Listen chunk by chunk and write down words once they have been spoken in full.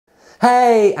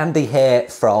Hey, Andy here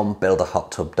from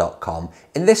builderhottub.com.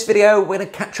 In this video, we're going to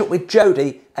catch up with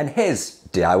Jody and his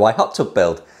DIY hot tub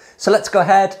build. So let's go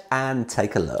ahead and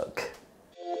take a look.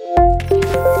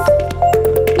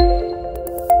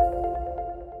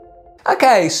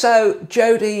 Okay, so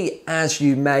Jody, as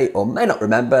you may or may not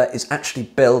remember, is actually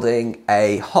building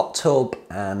a hot tub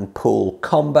and pool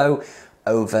combo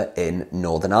over in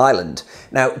Northern Ireland.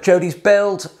 Now, Jody's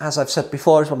build, as I've said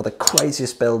before, is one of the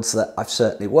craziest builds that I've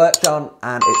certainly worked on,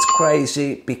 and it's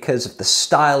crazy because of the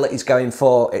style that he's going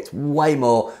for. It's way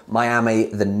more Miami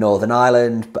than Northern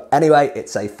Ireland, but anyway,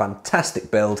 it's a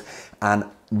fantastic build and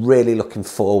really looking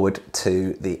forward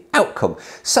to the outcome.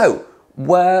 So,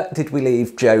 where did we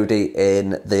leave Jody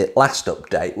in the last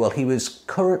update? Well, he was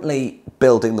currently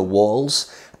building the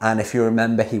walls, and if you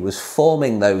remember, he was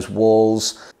forming those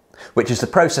walls, which is the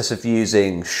process of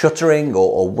using shuttering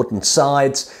or wooden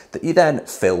sides that you then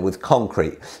fill with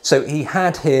concrete. So he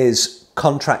had his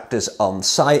contractors on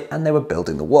site and they were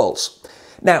building the walls.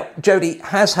 Now, Jody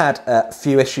has had a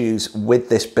few issues with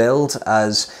this build,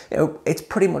 as you know, it's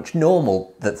pretty much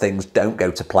normal that things don't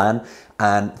go to plan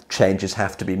and changes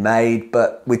have to be made.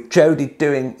 But with Jody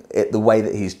doing it the way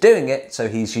that he's doing it, so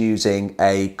he's using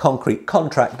a concrete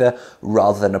contractor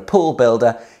rather than a pool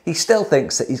builder, he still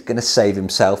thinks that he's going to save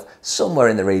himself somewhere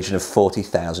in the region of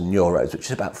 40,000 euros, which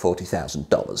is about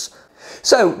 $40,000.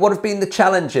 So what have been the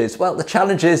challenges? Well, the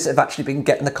challenges have actually been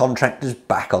getting the contractors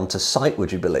back onto site,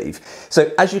 would you believe?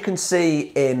 So as you can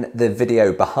see in the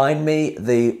video behind me,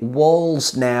 the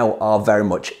walls now are very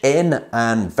much in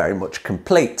and very much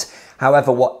complete.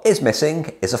 However, what is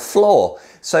missing is a floor.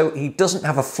 So he doesn't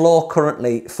have a floor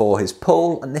currently for his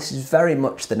pool, and this is very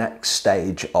much the next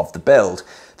stage of the build.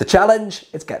 The challenge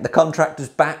is getting the contractors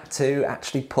back to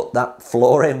actually put that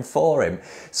floor in for him.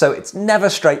 So it's never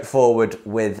straightforward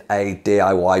with a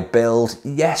DIY build.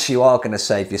 Yes, you are going to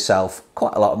save yourself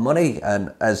quite a lot of money,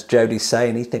 and as Jody's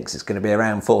saying, he thinks it's going to be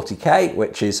around 40k,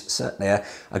 which is certainly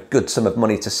a good sum of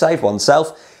money to save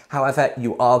oneself. However,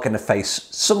 you are going to face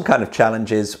some kind of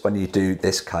challenges when you do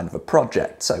this kind of a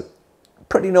project. So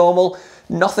pretty normal,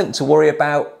 nothing to worry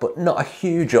about, but not a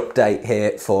huge update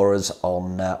here for us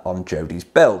on Jody's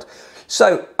build.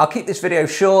 So I'll keep this video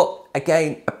short.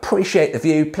 Again, appreciate the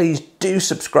view. Please do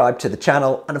subscribe to the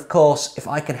channel. And of course, if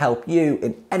I can help you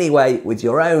in any way with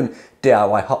your own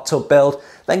DIY hot tub build,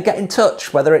 then get in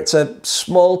touch, whether it's a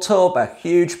small tub, a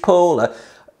huge pool, a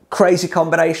crazy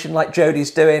combination like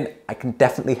Jody's doing. I can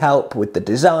definitely help with the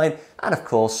design and of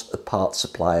course the parts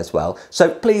supply as well.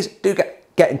 So please do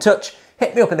get in touch,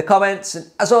 hit me up in the comments,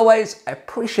 and as always, I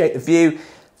appreciate the view.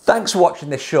 Thanks for watching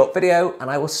this short video,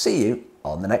 and I will see you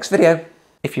on the next video.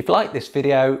 If you've liked this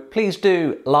video, please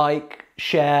do like,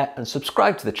 share and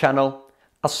subscribe to the channel.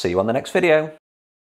 I'll see you on the next video.